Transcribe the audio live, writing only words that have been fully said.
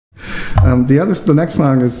The next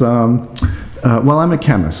song is, well, I'm a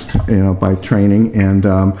chemist, by training, and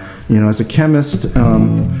as a chemist,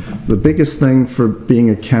 the biggest thing for being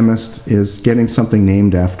a chemist is getting something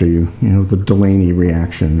named after you. The Delaney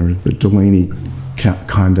reaction or the Delaney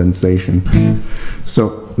condensation.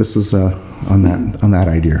 So this is on that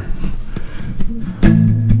idea.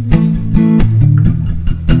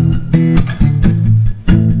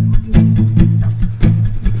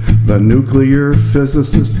 The nuclear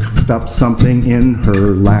physicist cooked up something in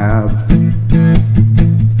her lab.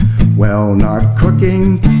 Well, not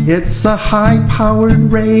cooking, it's a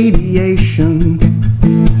high-powered radiation.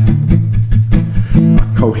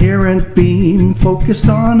 A coherent beam focused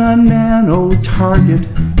on a nano-target.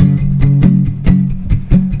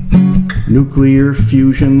 Nuclear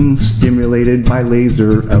fusion stimulated by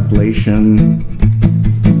laser ablation.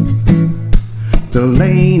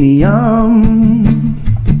 Delanium,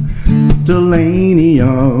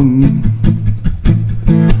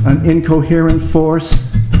 an incoherent force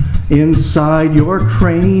inside your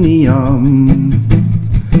cranium,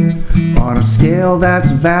 on a scale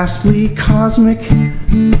that's vastly cosmic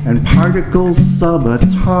and particles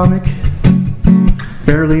subatomic.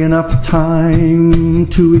 Barely enough time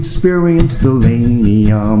to experience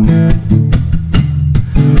Delanium.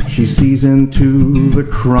 She sees into the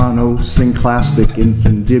chronosynclastic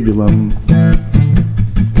infundibulum.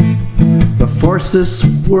 The forces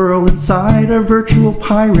swirl inside a virtual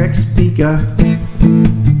Pyrex beaker.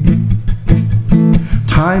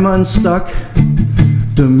 Time unstuck,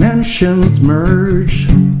 dimensions merge.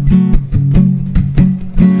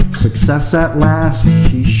 Success at last,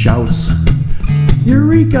 she shouts,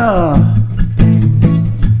 Eureka!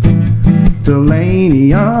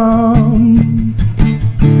 Delanium,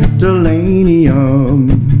 Delanium,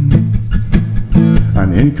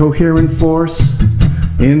 an incoherent force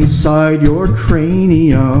inside your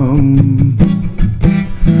cranium,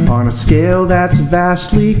 on a scale that's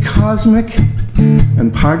vastly cosmic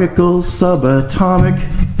and particles subatomic.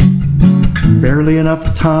 Barely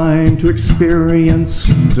enough time to experience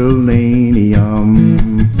Delanium.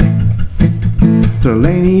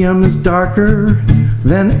 Delanium is darker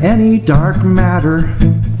than any dark matter.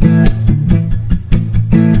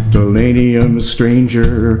 Delanium is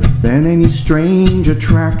stranger than any strange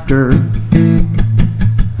attractor.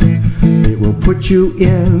 It will put you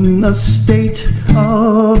in a state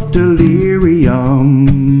of delirium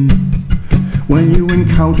when you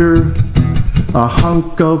encounter a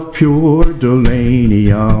hunk of pure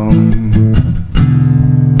Delanium.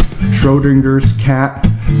 Schrodinger's cat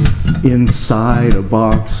inside a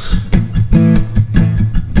box,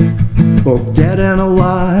 both dead and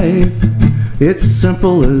alive, it's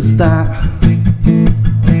simple as that.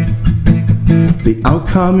 The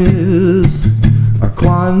outcome is a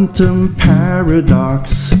quantum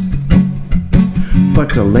paradox, but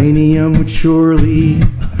Delanium would surely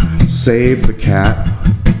save the cat.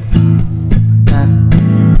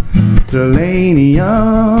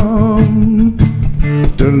 Delanium,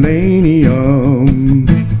 Delanium,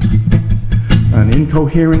 an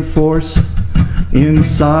incoherent force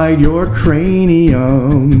inside your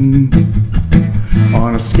cranium,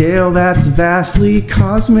 on a scale that's vastly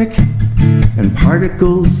cosmic and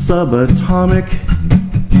particles subatomic.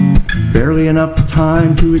 Barely enough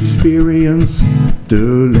time to experience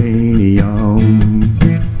Delanium.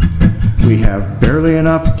 We have barely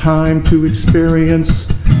enough time to experience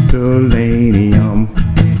Delanium.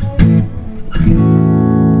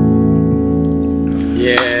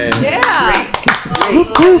 Yeah. Yeah.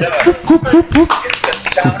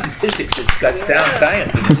 Sound physics, it's got sound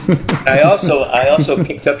science. I also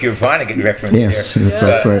picked up your Vonnegut reference there.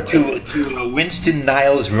 That's right. To Winston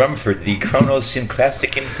Niles Rumford, the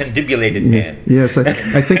chronosynclastic infundibulated man. Yes,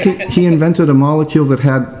 I think he invented a molecule that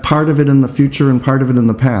had part of it in the future and part of it in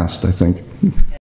the past, I think.